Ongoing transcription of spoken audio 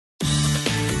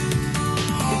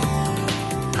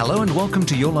Hello and welcome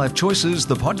to Your Life Choices,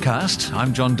 the podcast.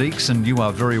 I'm John Deeks and you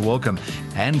are very welcome.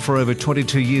 And for over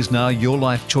 22 years now, Your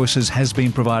Life Choices has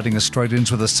been providing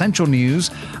Australians with essential news,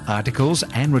 articles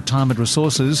and retirement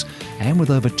resources. And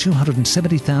with over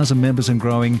 270,000 members and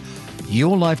growing,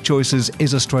 Your Life Choices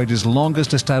is Australia's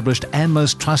longest established and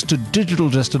most trusted digital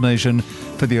destination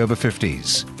for the over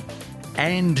 50s.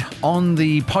 And on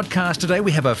the podcast today,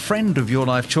 we have a friend of Your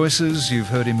Life Choices. You've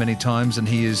heard him many times and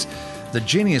he is the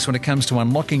genius when it comes to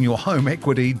unlocking your home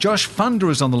equity. Josh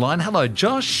Funder is on the line. Hello,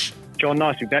 Josh. John,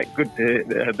 nice to be back. Good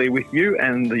to be with you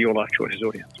and the Your Life Choices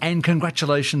audience. And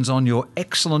congratulations on your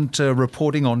excellent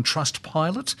reporting on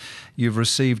Trustpilot. You've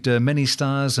received many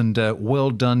stars and well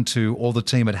done to all the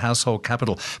team at Household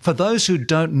Capital. For those who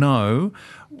don't know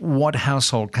what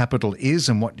Household Capital is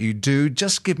and what you do,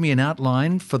 just give me an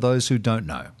outline for those who don't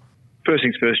know. First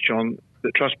things first, John,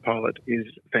 the Trustpilot is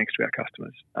thanks to our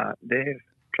customers. They've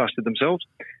trusted themselves,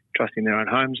 trusting their own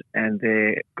homes, and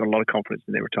they've got a lot of confidence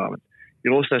in their retirement.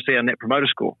 You'll also see our Net Promoter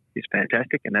Score is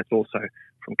fantastic, and that's also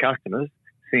from customers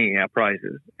singing our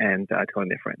praises and telling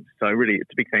their friends. So really,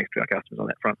 it's a big thanks to our customers on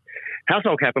that front.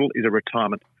 Household Capital is a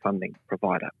retirement funding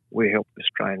provider. We help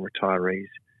Australian retirees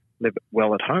live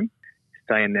well at home,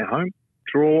 stay in their home,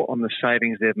 draw on the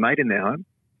savings they've made in their home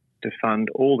to fund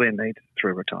all their needs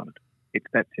through retirement. It's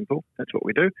that simple. That's what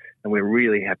we do. And we're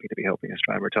really happy to be helping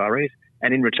Australian retirees.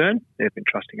 And in return, they've been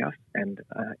trusting us and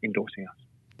endorsing us.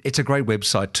 It's a great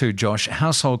website too, Josh.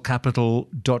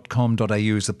 Householdcapital.com.au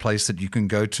is the place that you can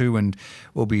go to, and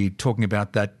we'll be talking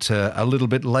about that a little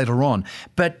bit later on.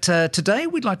 But today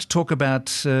we'd like to talk about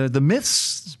the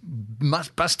myths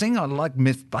busting. I like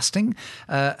myth busting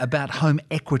about home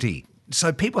equity.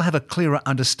 So people have a clearer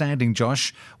understanding,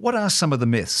 Josh. What are some of the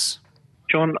myths?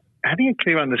 John, having a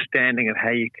clear understanding of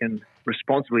how you can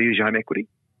responsibly use your home equity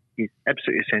is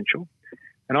absolutely essential.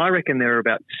 And I reckon there are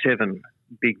about 7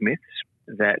 big myths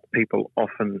that people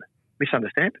often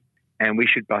misunderstand, and we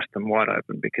should bust them wide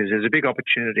open because there's a big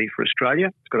opportunity for Australia.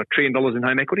 It's got $1 trillion in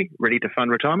home equity ready to fund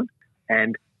retirement,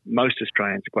 and most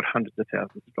Australians have got hundreds of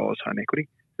thousands of dollars home equity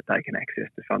that they can access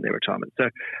to fund their retirement. So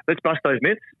let's bust those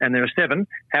myths, and there are 7.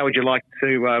 How would you like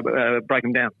to break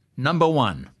them down? Number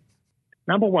 1.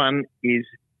 Number 1 is,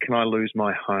 can I lose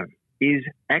my home? Is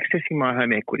accessing my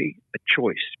home equity a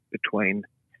choice between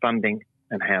funding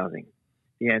and housing?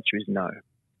 The answer is no.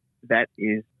 That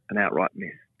is an outright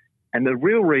myth. And the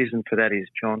real reason for that is,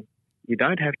 John, you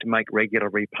don't have to make regular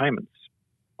repayments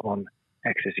on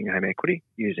accessing home equity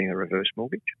using a reverse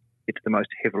mortgage. It's the most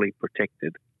heavily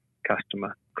protected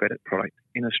customer credit product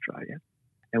in Australia.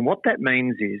 And what that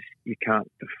means is you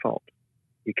can't default.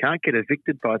 You can't get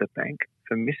evicted by the bank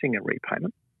for missing a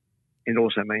repayment. It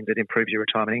also means it improves your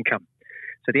retirement income.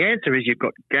 So the answer is you've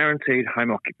got guaranteed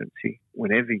home occupancy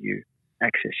whenever you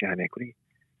access your home equity.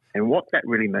 And what that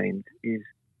really means is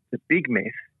the big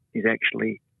myth is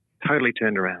actually totally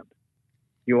turned around.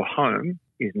 Your home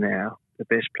is now the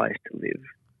best place to live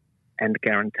and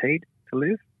guaranteed to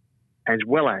live, as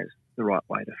well as the right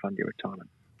way to fund your retirement.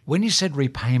 When you said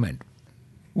repayment,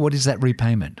 what is that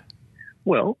repayment?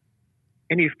 Well,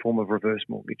 any form of reverse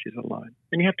mortgage is a loan,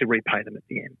 and you have to repay them at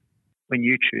the end when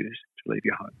you choose to leave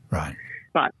your home. Right.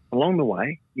 But along the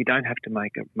way, you don't have to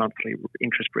make a monthly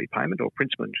interest repayment or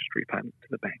principal interest repayment to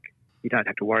the bank. You don't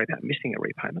have to worry about missing a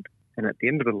repayment. And at the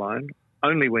end of the loan,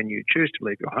 only when you choose to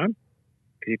leave your home,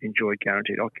 because you've enjoyed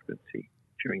guaranteed occupancy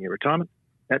during your retirement,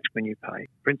 that's when you pay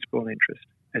principal and interest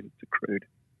as it's accrued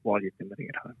while you've been living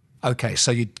at home. Okay,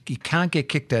 so you can't get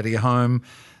kicked out of your home.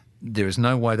 There is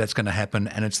no way that's going to happen,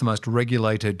 and it's the most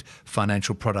regulated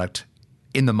financial product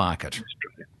in the market. In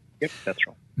Australia. Yep, that's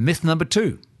right. Myth number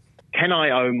 2. Can I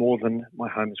owe more than my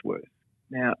home's worth?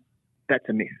 Now, that's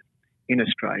a myth. In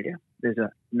Australia, there's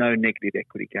a no negative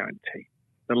equity guarantee.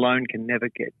 The loan can never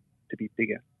get to be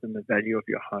bigger than the value of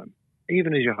your home,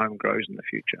 even as your home grows in the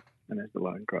future and as the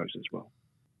loan grows as well.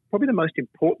 Probably the most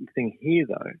important thing here,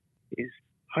 though, is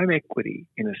home equity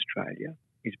in Australia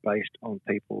is based on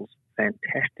people's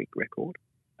fantastic record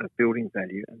of building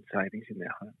value and savings in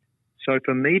their home. So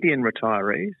for median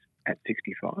retirees at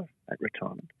 65, at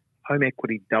retirement, home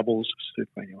equity doubles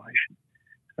superannuation.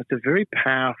 That's a very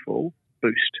powerful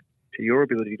boost to your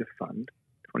ability to fund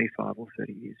 25 or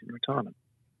 30 years in retirement.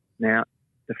 Now,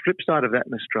 the flip side of that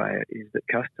in Australia is that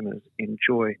customers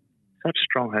enjoy such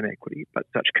strong home equity, but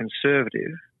such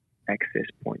conservative access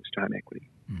points to home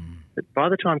equity, that by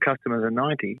the time customers are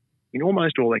 90, in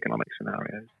almost all economic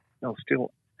scenarios, they'll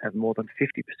still have more than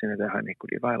 50% of their home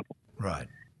equity available. Right.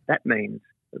 That means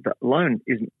that the loan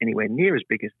isn't anywhere near as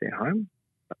big as their home,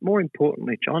 but more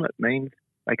importantly, John, it means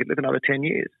they could live another 10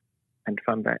 years and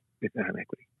fund that with their home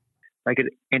equity. They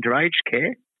could enter aged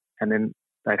care and then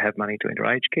they'd have money to enter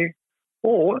aged care.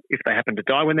 Or if they happen to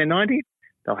die when they're 90,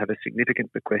 they'll have a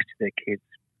significant bequest to their kids.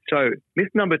 So myth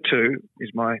number 2, is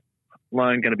my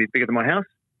loan going to be bigger than my house?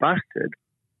 Busted.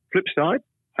 Flip side,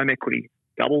 home equity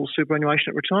doubles superannuation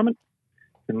at retirement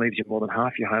and leaves you more than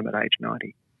half your home at age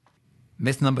 90.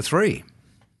 Myth number 3.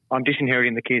 I'm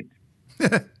disinheriting the kids.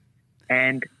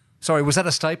 And sorry, was that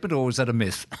a statement or was that a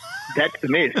myth? that's the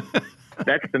myth.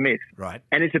 That's the myth. Right.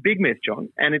 And it's a big myth, John,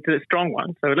 and it's a strong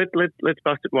one. So let's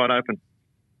bust it wide open.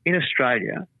 In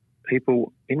Australia,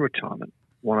 people in retirement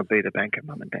want to be the bank of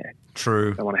mum and dad.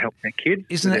 True. They want to help their kids.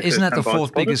 Isn't that the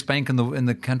 4th biggest bank in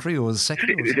the country, or the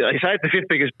second? They say it's the 5th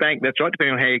biggest bank. That's right,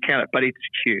 depending on how you count it, but it's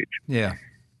huge. Yeah.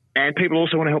 And people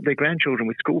also want to help their grandchildren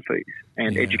with school fees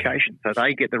and education, so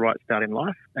they get the right start in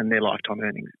life and their lifetime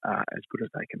earnings are as good as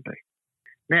they can be.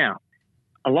 Now,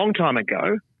 a long time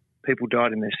ago, people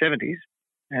died in their 70s,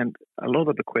 and a lot of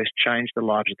the bequests changed the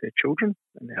lives of their children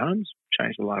and their homes,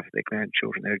 changed the life of their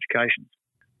grandchildren, their educations.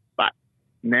 But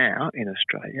now in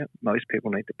Australia, most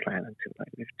people need to plan until they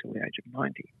live till the age of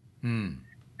 90.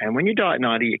 And when you die at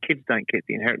 90, your kids don't get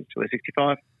the inheritance till they're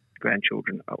 65.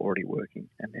 Grandchildren are already working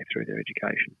and they're through their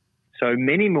education. So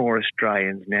many more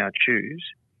Australians now choose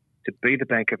to be the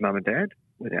bank of mum and dad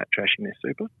without trashing their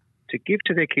super, to give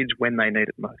to their kids when they need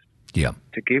it most. Yeah.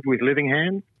 To give with living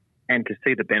hands and to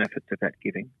see the benefits of that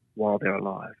giving while they're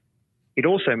alive. It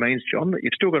also means, John, that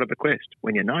you've still got a bequest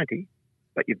when you're 90,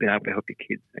 but you've been able to help your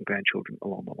kids and grandchildren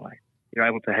along the way. You're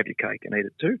able to have your cake and eat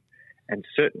it too. And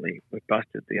certainly we've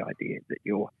busted the idea that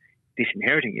you're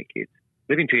disinheriting your kids.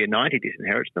 Living till you're 90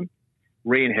 disinherits them,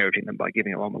 re-inheriting them by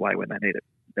giving along the way when they need it.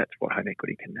 That's what home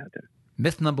equity can now do.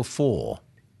 Myth number 4.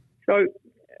 So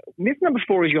myth number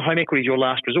 4 is your home equity is your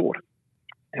last resort.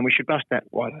 And we should bust that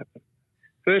wide open.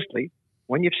 Firstly,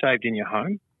 when you've saved in your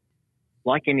home,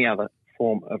 like any other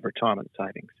form of retirement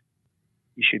savings,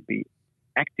 you should be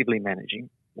actively managing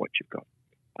what you've got,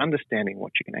 understanding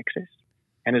what you can access.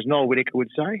 And as Noel Whittaker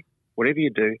would say, whatever you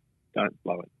do, don't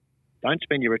blow it. Don't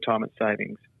spend your retirement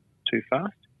savings too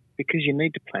fast because you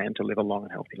need to plan to live a long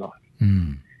and healthy life.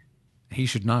 He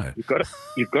should know. You've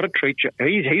got to treat your...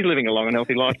 He's living a long and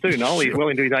healthy life too, Noel. He's well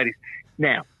into his 80s.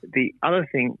 Now, the other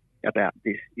thing about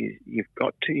this is you've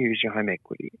got to use your home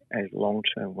equity as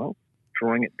long-term wealth,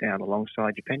 drawing it down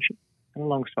alongside your pension and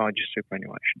alongside your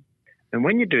superannuation. And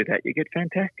when you do that, you get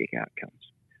fantastic outcomes.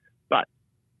 But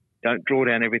don't draw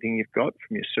down everything you've got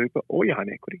from your super or your home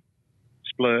equity,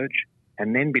 splurge,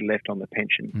 and then be left on the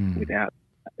pension without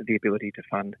the ability to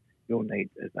fund your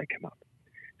needs as they come up.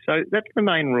 So that's the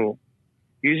main rule.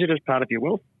 Use it as part of your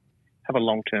wealth. Have a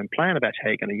long-term plan about how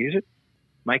you're going to use it.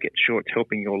 Make it sure it's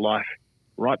helping your life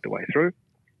right the way through,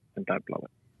 and don't blow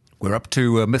it. We're up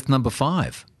to myth number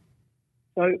 5.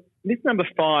 So myth number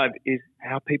 5 is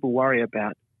how people worry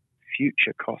about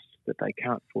future costs that they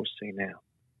can't foresee now,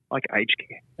 like aged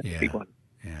care. That's a big one.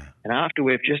 Yeah. And after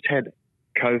we've just had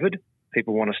COVID,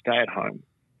 people want to stay at home.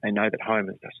 They know that home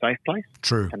is a safe place.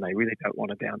 True. And they really don't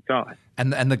want to downsize.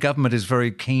 And the government is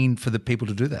very keen for the people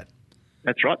to do that.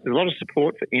 That's right. There's a lot of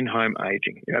support for in-home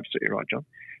ageing. You're absolutely right, John.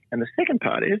 And the second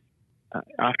part is,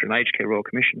 after an aged care Royal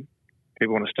Commission,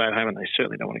 people want to stay at home and they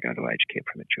certainly don't want to go into aged care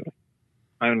prematurely,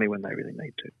 only when they really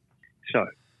need to. So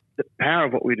the power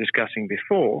of what we were discussing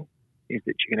before is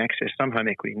that you can access some home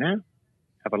equity now,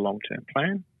 have a long-term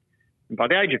plan, and by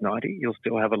the age of 90, you'll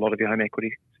still have a lot of your home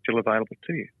equity still available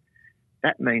to you.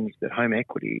 That means that home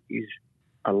equity is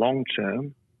a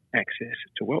long-term access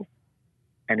to wealth,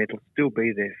 and it'll still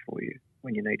be there for you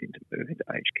when you need to move into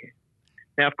aged care.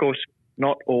 Now, of course,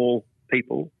 not all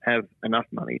people have enough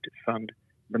money to fund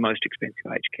the most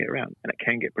expensive aged care around, and it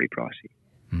can get pretty pricey.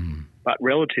 But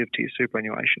relative to your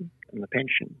superannuation and the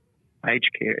pension, aged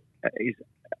care is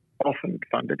often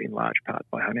funded in large part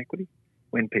by home equity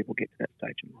when people get to that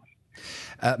stage in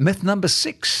life. Myth number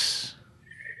 6.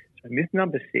 So myth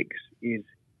number 6 is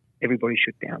everybody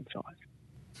should downsize.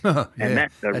 And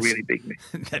that's a really big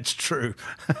myth. That's true.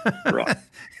 Right.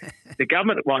 The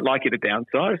government won't like you to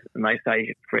downsize, and they say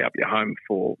you free up your home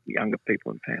for younger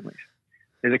people and families.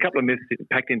 There's a couple of myths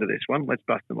packed into this one. Let's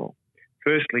bust them all.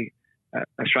 Firstly,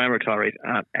 Australian retirees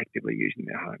aren't actively using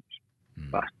their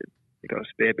homes. Busted. They've got a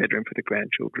spare bedroom for the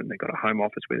grandchildren. They've got a home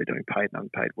office where they're doing paid and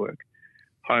unpaid work.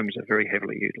 Homes are very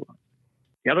heavily utilised.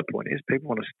 The other point is people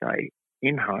want to stay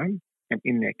in home and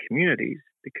in their communities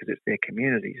because it's their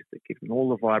communities that give them all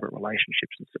the vibrant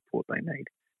relationships and support they need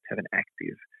to have an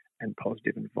active and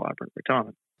positive and vibrant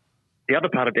retirement. The other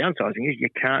part of downsizing is you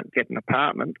can't get an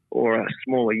apartment or a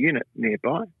smaller unit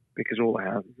nearby because all the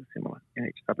houses are similar in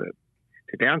each suburb.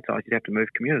 To downsize, you'd have to move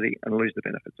community and lose the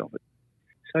benefits of it.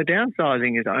 So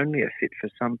downsizing is only a fit for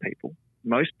some people.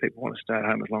 Most people want to stay at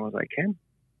home as long as they can,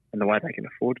 And the way they can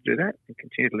afford to do that and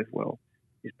continue to live well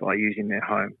is by using their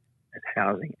home as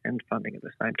housing and funding at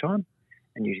the same time,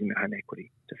 and using their home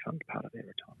equity to fund part of their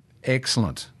retirement.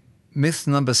 Excellent. Myth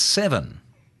number 7.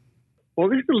 Well,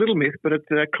 this is a little myth, but it's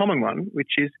a common one,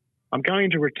 which is I'm going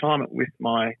into retirement with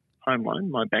my home loan,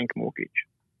 my bank mortgage,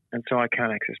 and so I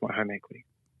can't access my home equity.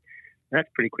 And that's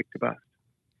pretty quick to bust.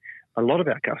 A lot of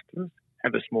our customers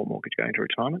have a small mortgage going to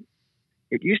retirement.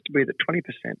 It used to be that 20%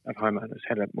 of homeowners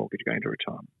had a mortgage going to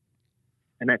retirement,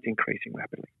 and that's increasing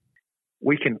rapidly.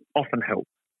 We can often help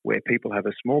where people have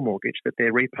a small mortgage that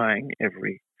they're repaying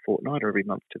every fortnight or every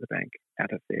month to the bank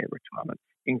out of their retirement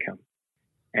income.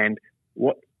 And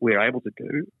what we're able to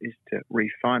do is to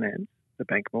refinance the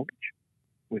bank mortgage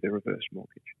with a reverse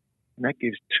mortgage. And that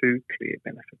gives 2 clear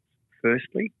benefits.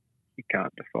 Firstly, you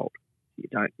can't default. You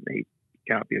can't be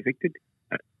evicted.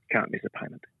 You can't miss a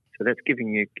payment. So that's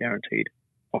giving you guaranteed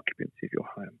occupancy of your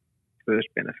home.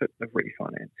 First benefit of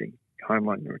refinancing your home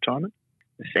loan in retirement.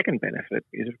 The second benefit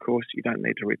is, of course, you don't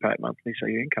need to repay it monthly, so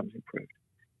your income's improved.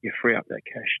 You free up that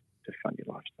cash to fund your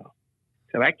lifestyle.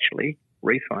 So actually,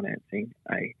 refinancing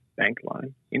a bank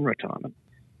loan in retirement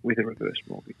with a reverse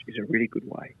mortgage is a really good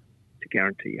way to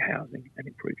guarantee your housing and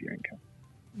improve your income.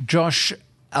 Josh,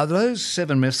 are those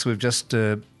 7 myths we've just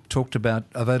talked about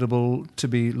available to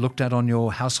be looked at on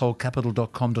your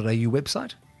householdcapital.com.au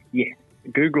website? Yeah.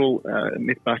 Google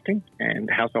myth busting and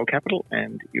Household Capital,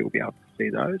 and you'll be able to see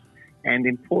those. And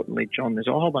importantly, John, there's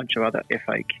a whole bunch of other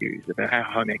FAQs about how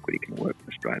home equity can work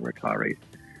for Australian retirees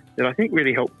that I think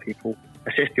really help people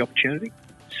assess the opportunity,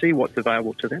 see what's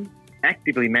available to them,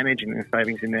 actively managing their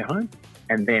savings in their home,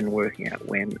 and then working out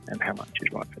when and how much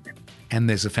is right for them. And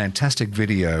there's a fantastic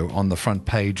video on the front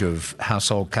page of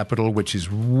Household Capital, which is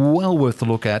well worth a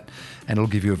look at, and it'll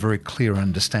give you a very clear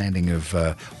understanding of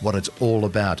what it's all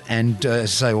about. And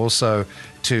as I say, also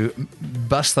to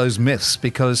bust those myths,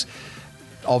 because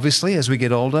obviously as we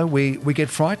get older, we get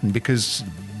frightened because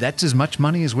that's as much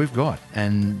money as we've got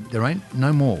and there ain't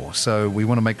no more. So we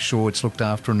want to make sure it's looked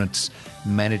after and it's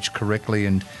managed correctly.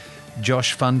 And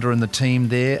Josh Funder and the team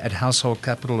there at Household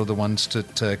Capital are the ones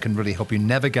that can really help you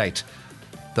navigate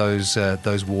those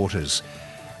waters.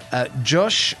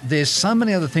 Josh, there's so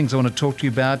many other things I want to talk to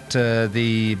you about,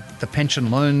 the pension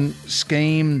loan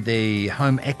scheme, the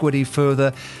home equity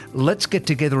further. Let's get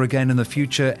together again in the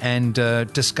future and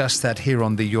discuss that here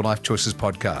on the Your Life Choices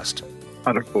podcast.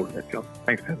 I look forward to that, John.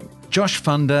 Thanks for having me. Josh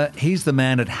Funder, he's the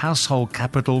man at Household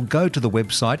Capital. Go to the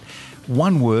website,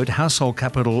 one word,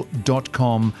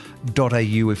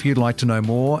 householdcapital.com.au if you'd like to know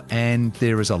more, and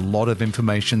there is a lot of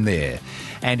information there.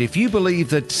 And if you believe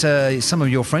that some of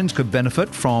your friends could benefit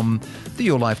from the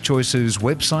Your Life Choices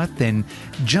website, then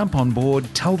jump on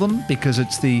board, tell them, because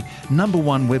it's the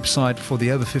 #1 website for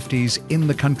the over 50s in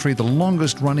the country, the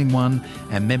longest running one,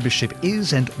 and membership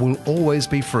is and will always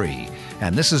be free.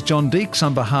 And this is John Deeks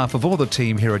on behalf of all the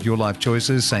team here at Your Life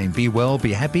Choices saying be well,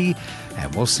 be happy,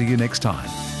 and we'll see you next time.